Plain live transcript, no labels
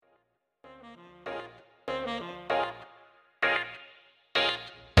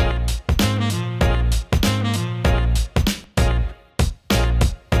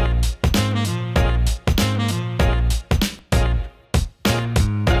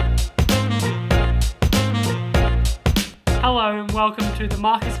Hello and welcome to the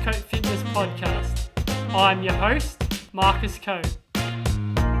Marcus Coate Fitness Podcast. I'm your host, Marcus Coate.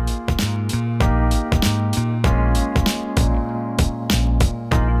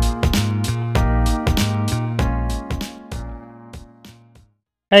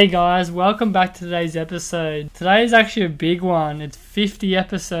 Hey guys, welcome back to today's episode. Today is actually a big one. It's 50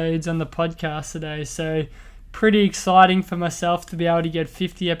 episodes on the podcast today, so pretty exciting for myself to be able to get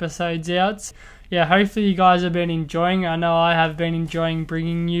 50 episodes out. Yeah, hopefully you guys have been enjoying. I know I have been enjoying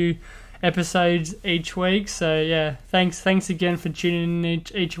bringing you episodes each week. So yeah, thanks again for tuning in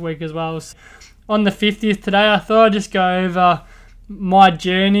each week as well. So on the 50th today, I thought I'd just go over my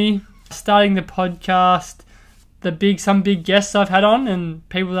journey, starting the podcast, some big guests I've had on, and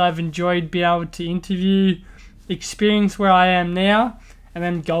people that I've enjoyed being able to interview, experience where I am now, and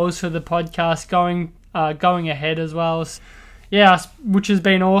then goals for the podcast going ahead as well. So, yeah, which has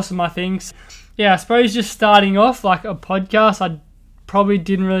been awesome, I think. Yeah, I suppose just starting off like a podcast, I probably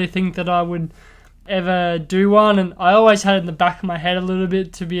didn't really think that I would ever do one, and I always had it in the back of my head a little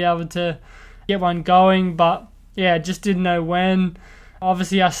bit to be able to get one going, but yeah, just didn't know when.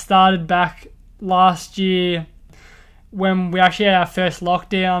 Obviously, I started back last year when we actually had our first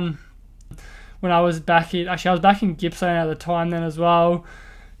lockdown, when I was back in Gippsland at the time then as well.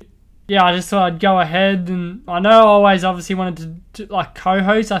 Yeah, I just thought I'd go ahead, and I know I always obviously wanted to like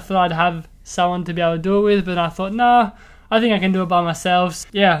co-host. I thought I'd have someone to be able to do it with, but I thought, nah, I think I can do it by myself. So,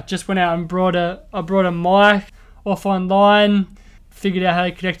 yeah, just went out and brought a mic off online, figured out how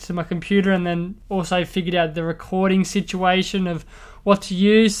to connect it to my computer, and then also figured out the recording situation of what to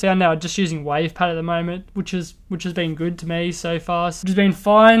use. So now just using WavePad at the moment, which has been good to me so far. So, which has been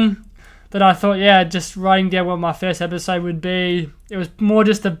fine. But I thought, yeah, just writing down what my first episode would be. It was more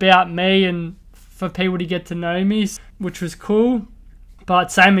just about me and for people to get to know me, which was cool.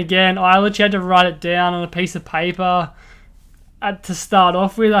 But same again, I literally had to write it down on a piece of paper to start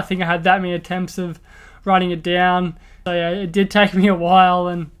off with. I think I had that many attempts of writing it down. So yeah, it did take me a while,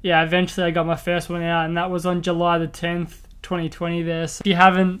 and yeah, eventually I got my first one out, and that was on July the 10th, 2020 there. So if you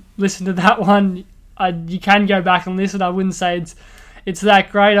haven't listened to that one, you can go back and listen. I wouldn't say it's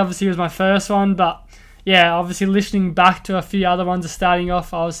that great. Obviously, it was my first one, but yeah, obviously listening back to a few other ones of starting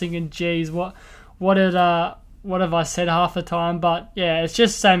off, I was thinking, geez, what have I said half the time? But yeah, it's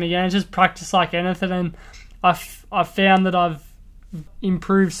just same again. It's just practice like anything, and I've found that I've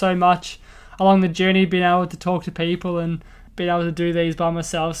improved so much along the journey, being able to talk to people and being able to do these by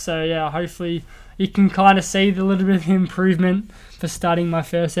myself. So yeah, hopefully you can kind of see the little bit of improvement for starting my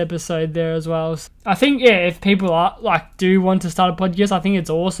first episode there as well. I think, yeah, if people do want to start a podcast, I think it's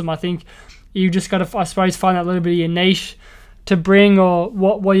awesome. I think you just got to, I suppose, find that little bit of your niche to bring, or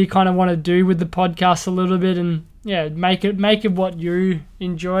what you kind of want to do with the podcast a little bit, and yeah, make it what you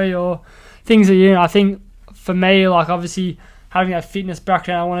enjoy or things that I think for me, like obviously having that fitness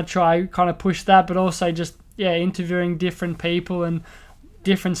background, I want to try kind of push that, but also just interviewing different people and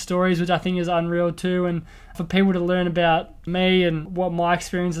different stories, which I think is unreal too, and for people to learn about me and what my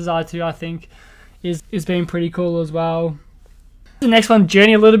experiences are too, I think is being pretty cool as well. The next one,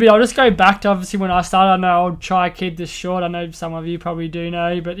 journey a little bit. I'll just go back to obviously when I started. I know I'll try to keep this short. I know some of you probably do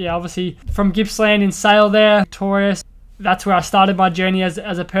know, but yeah, obviously from Gippsland in Sale there, Victoria, that's where I started my journey as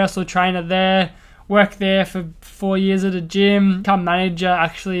a personal trainer there. Worked there for 4 years at a gym, become manager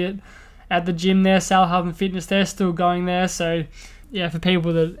actually at the gym there, Sale Health and Fitness there, still going there. So yeah, for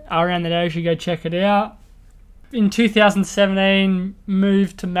people that are around that area, you should go check it out. In 2017,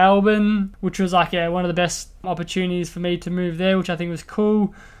 moved to Melbourne, which was one of the best opportunities for me to move there, which I think was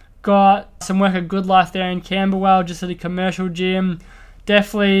cool. Got some work at Good Life there in Camberwell, just at a commercial gym. That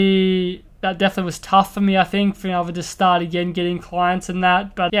definitely was tough for me, I think, for able to start again, getting clients and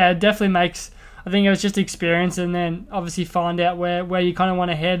that. But yeah, it definitely makes, I think it was just experience, and then obviously find out where you kind of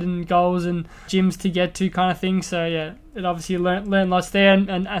want to head and goals and gyms to get to kind of thing. So yeah, it obviously learned lots there,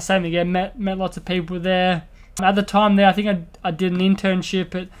 and same again, met lots of people there. At the time there, I think I did an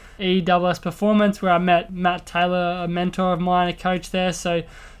internship at EWS Performance where I met Matt Taylor, a mentor of mine, a coach there, so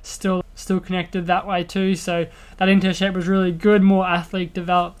still connected that way too. So that internship was really good, more athlete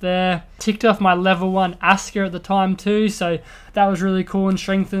developed there. Ticked off my level 1 ASCA at the time too, so that was really cool in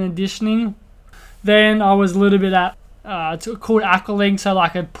strength and conditioning. Then I was a little bit at it's called Aqualink, so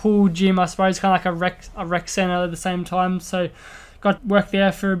like a pool gym, I suppose, kind of like a rec center at the same time. So got work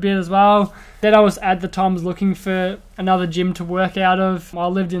there for a bit as well. Then I was at the times looking for another gym to work out of. I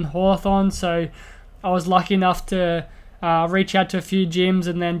lived in Hawthorn, so I was lucky enough to reach out to a few gyms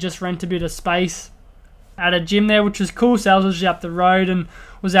and then just rent a bit of space at a gym there, which was cool. So I was just up the road and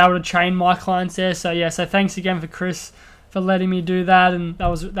was able to train my clients there. So yeah, so thanks again for Chris letting me do that, and that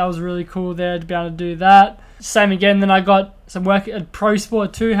was really cool there to be able to do that. Same again, then I got some work at Pro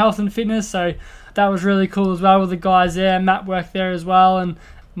Sport 2, Health and Fitness, so that was really cool as well with the guys there. Matt worked there as well, and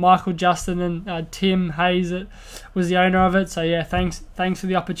Michael, Justin, and Tim Hayes was the owner of it. So yeah, thanks for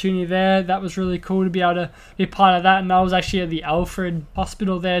the opportunity there. That was really cool to be able to be part of that. And I was actually at the Alfred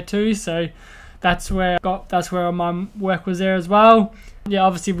Hospital there too, so that's where my work was there as well. Yeah,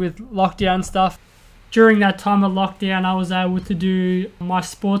 obviously with lockdown stuff. During that time of lockdown, I was able to do my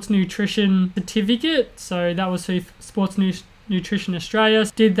sports nutrition certificate. So that was through Sports Nutrition Australia.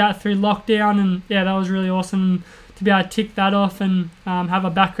 Did that through lockdown, and yeah, that was really awesome to be able to tick that off and have a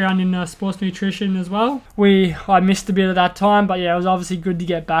background in sports nutrition as well. I missed a bit of that time, but yeah, it was obviously good to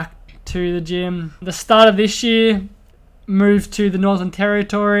get back to the gym. The start of this year, moved to the Northern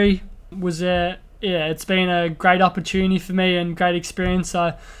Territory. It's been a great opportunity for me and great experience.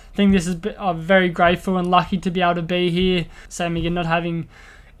 I think I'm very grateful and lucky to be able to be here. Same again, not having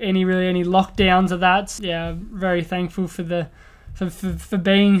any lockdowns of that. So, yeah, very thankful for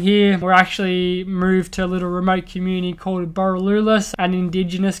being here. We're actually moved to a little remote community called Borrolulas, an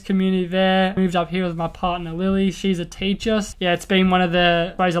Indigenous community there. Moved up here with my partner Lily. She's a teacher. Yeah, it's been one of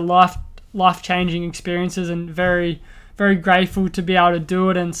the life-changing experiences, and very, very grateful to be able to do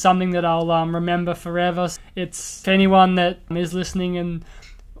it, and something that I'll remember forever. It's for anyone that is listening and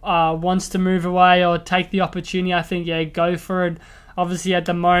wants to move away or take the opportunity, I think, yeah, go for it. Obviously at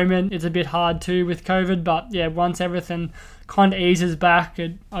the moment it's a bit hard too with COVID, but yeah, once everything kind of eases back,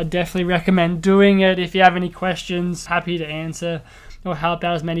 I definitely recommend doing it. If you have any questions, happy to answer or help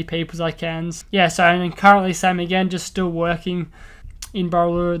out as many people as I can. Yeah, so and currently same again, just still working in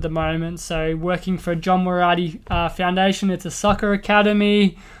Borroloola at the moment. So working for John Moriarty Foundation. It's a soccer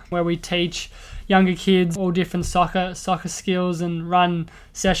academy where we teach younger kids all different soccer skills and run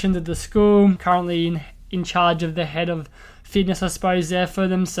sessions at the school. Currently in charge of the head of fitness, I suppose, there for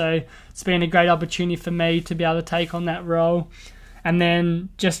them. So it's been a great opportunity for me to be able to take on that role. And then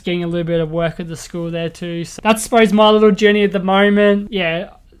just getting a little bit of work at the school there too. So that's, I suppose, my little journey at the moment.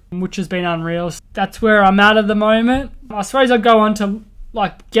 Yeah, which has been unreal. That's where I'm at the moment. I suppose I'll go on to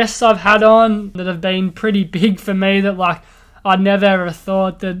guests I've had on that have been pretty big for me, that I'd never ever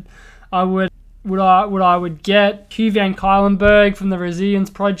thought that I would get. Hugh Van Cuylenberg from the Resilience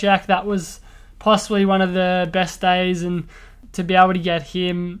Project. That was possibly one of the best days, and to be able to get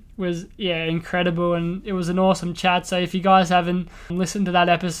him was incredible, and it was an awesome chat. So if you guys haven't listened to that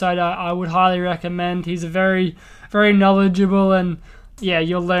episode, I would highly recommend. He's a very, very knowledgeable, and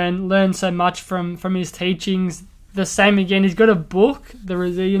you'll learn so much from his teachings. The same again, he's got a book, The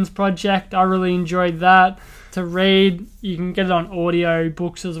Resilience Project. I really enjoyed that to read. You can get it on audio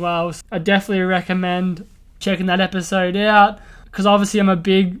books as well. So I definitely recommend checking that episode out, because obviously I'm a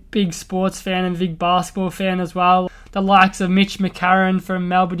big sports fan and big basketball fan as well. The likes of Mitch McCarron from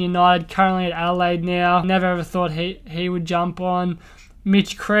Melbourne United, currently at Adelaide now. Never ever thought he would jump on.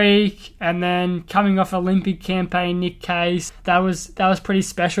 Mitch Creek, and then coming off Olympic campaign, Nick Case. That was pretty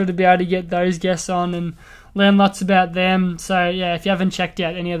special to be able to get those guests on and learn lots about them. So yeah, if you haven't checked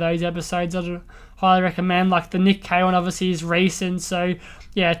out any of those episodes, I'd highly recommend. Like the Nick Kay one obviously is recent, so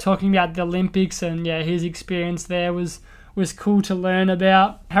yeah, talking about the Olympics and his experience there was cool to learn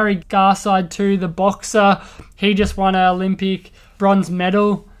about. Harry Garside too, the boxer, he just won an Olympic bronze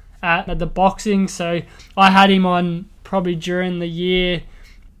medal at the boxing, so I had him on probably during the year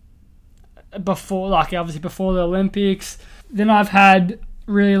before, obviously before the Olympics. Then I've had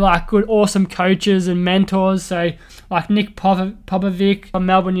really good, awesome coaches and mentors. So Nick Popovic from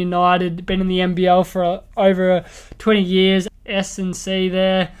Melbourne United, been in the NBL for over 20 years, S&C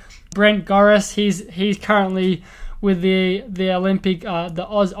there. Brent Goris, he's currently with the Olympic, the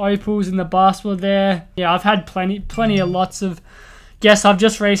Oz Opals in the basketball there. Yeah, I've had plenty of lots of guests. I've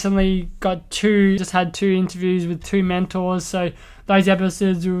just recently had 2 interviews with 2 mentors, so those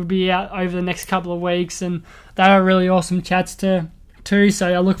episodes will be out over the next couple of weeks, and they are really awesome chats too,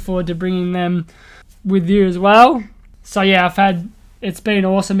 so I look forward to bringing them with you as well. So yeah, it's been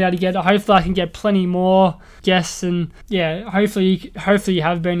awesome to be able to get. Hopefully I can get plenty more guests, and yeah, hopefully you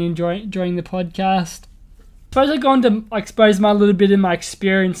have been enjoying the podcast. I suppose I go on to expose a little bit of my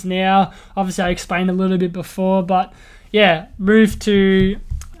experience now. Obviously I explained a little bit before, but yeah, moved to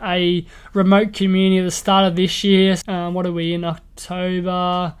a remote community at the start of this year. What are we in,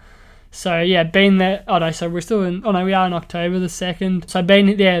 October? So yeah, been there. Oh no, so we're still in. Oh no, we are in October the 2nd. So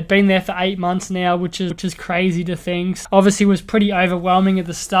been there for 8 months now, which is crazy to think. Obviously, was pretty overwhelming at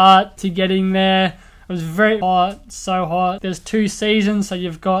the start to getting there. It was very hot, so hot. There's 2 seasons, so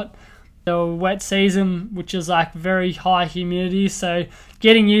you've got the wet season, which is very high humidity. So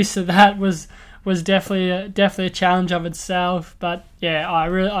getting used to that was was definitely a challenge of itself. But yeah,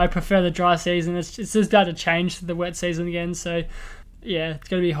 I prefer the dry season. It's just about to change to the wet season again, so yeah, it's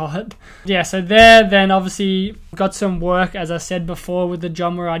going to be hot. Yeah, so then obviously got some work, as I said before, with the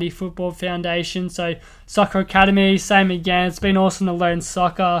John Moratti Football Foundation. So Soccer Academy, same again. It's been awesome to learn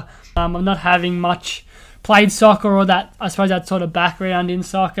soccer. I'm not having much played soccer or that, I suppose, that sort of background in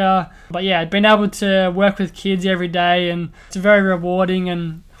soccer. But yeah, been able to work with kids every day, and it's very rewarding,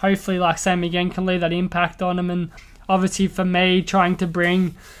 and hopefully, like same again, can leave that impact on them. And obviously for me, trying to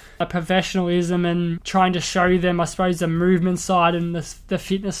bring a professionalism and trying to show them, I suppose, the movement side and the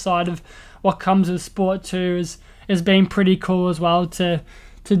fitness side of what comes with sport too has been pretty cool as well to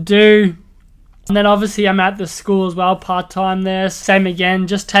do. And then obviously I'm at the school as well, part-time there. Same again,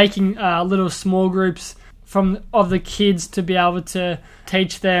 just taking little small groups of the kids to be able to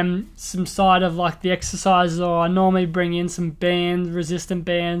teach them some side of like the exercises, or I normally bring in some bands, resistant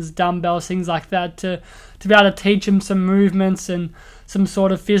bands, dumbbells, things like that to be able to teach them some movements and some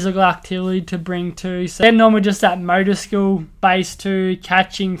sort of physical activity to bring to. So they're normally just that motor skill base too,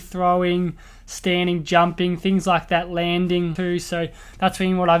 catching, throwing, standing, jumping, things like that, landing too. So that's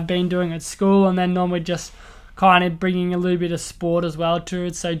been what I've been doing at school, and then normally just kind of bringing a little bit of sport as well to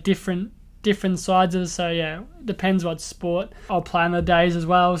it. So different sides of it. So yeah, depends what sport I'll play on the days as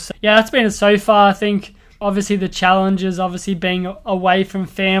well. So yeah, that's been it so far. I think obviously the challenge is obviously being away from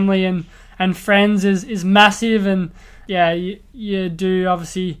family and friends is massive, and yeah, you do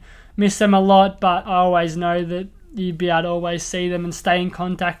obviously miss them a lot, but I always know that you'd be able to always see them and stay in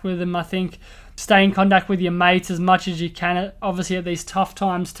contact with them. I think stay in contact with your mates as much as you can, obviously at these tough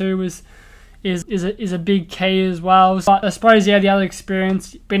times too, is a big key as well. So I suppose, yeah, the other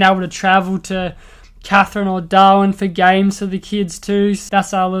experience, being able to travel to Catherine or Darwin for games for the kids too. So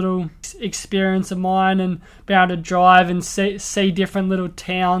that's our little experience of mine, and being able to drive and see different little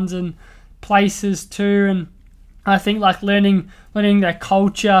towns and places too. And I think like learning their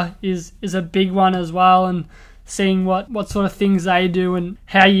culture is a big one as well, and seeing what sort of things they do and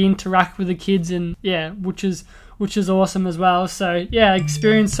how you interact with the kids, and yeah, which is awesome as well. So yeah,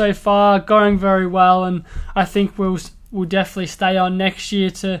 experience so far going very well, and I think we'll definitely stay on next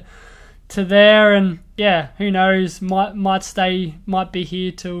year to there, and yeah, who knows, might be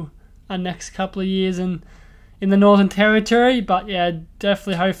here till our next couple of years in the Northern Territory. But yeah,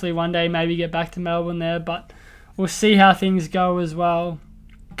 definitely hopefully one day maybe get back to Melbourne there, but we'll see how things go as well.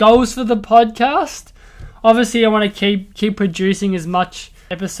 Goals for the podcast. Obviously, I want to keep producing as much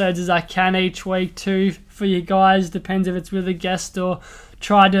episodes as I can each week too for you guys. Depends if it's with a guest, or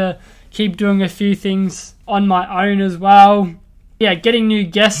try to keep doing a few things on my own as well. Yeah, getting new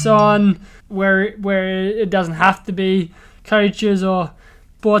guests on where it doesn't have to be coaches or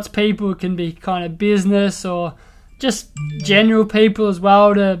sports people. It can be kind of business or just general people as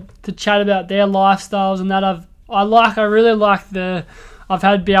well to chat about their lifestyles and that. I've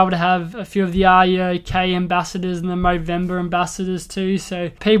had to be able to have a few of the RUOK ambassadors and the Movember ambassadors too. So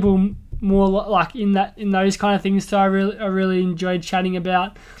people more like in those kind of things. So I really enjoyed chatting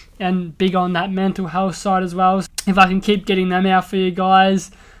about, and big on that mental health side as well. If I can keep getting them out for you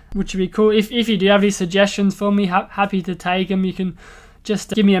guys, which would be cool. If you do have any suggestions for me, happy to take them. You can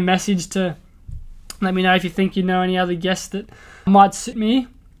just give me a message to let me know if you think you know any other guests that might suit me.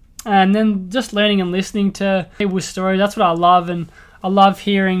 And then just learning and listening to people's stories. That's what I love, and I love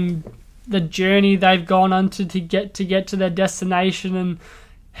hearing the journey they've gone on to get to their destination, and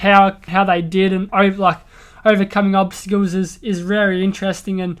how they did, and overcoming obstacles is very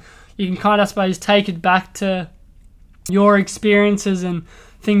interesting, and you can kind of, I suppose, take it back to your experiences and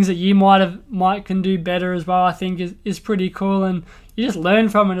things that you might can do better as well. I think is pretty cool, and you just learn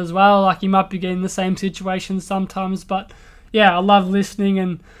from it as well. Like, you might be getting the same situation sometimes, but yeah, I love listening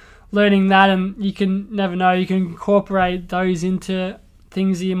and learning that, and you can never know, you can incorporate those into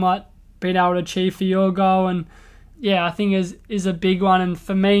things that you might be able to achieve for your goal. And yeah, I think is a big one. And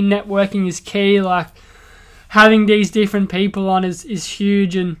for me, networking is key. Like, having these different people on is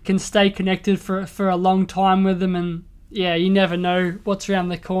huge, and can stay connected for a long time with them. And yeah, you never know what's around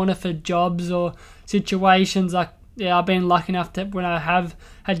the corner for jobs or situations. Like, yeah, I've been lucky enough that when I have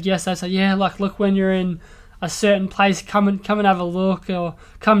had guests, I say, yeah, like, look, when you're in a certain place, come and have a look, or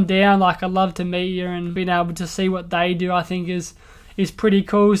come down. Like, I'd love to meet you, and being able to see what they do, I think is pretty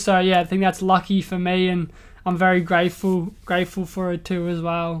cool. So yeah, I think that's lucky for me, and I'm very grateful for it too as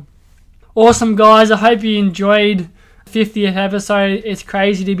well. Awesome, guys. I hope you enjoyed the 50th episode. It's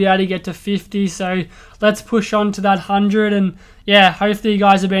crazy to be able to get to 50, so let's push on to that 100. And yeah, hopefully you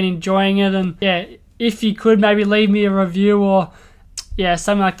guys have been enjoying it. And yeah, if you could maybe leave me a review or yeah,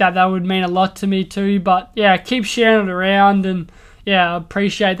 something like that would mean a lot to me too. But yeah, keep sharing it around, and yeah, I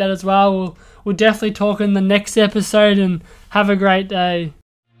appreciate that as well. We'll definitely talk in the next episode, and have a great day.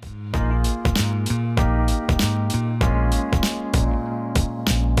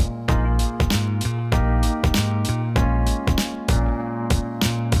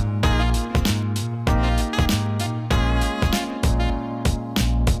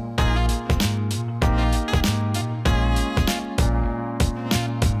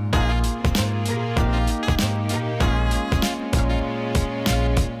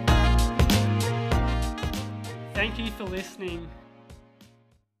 Thank you for listening.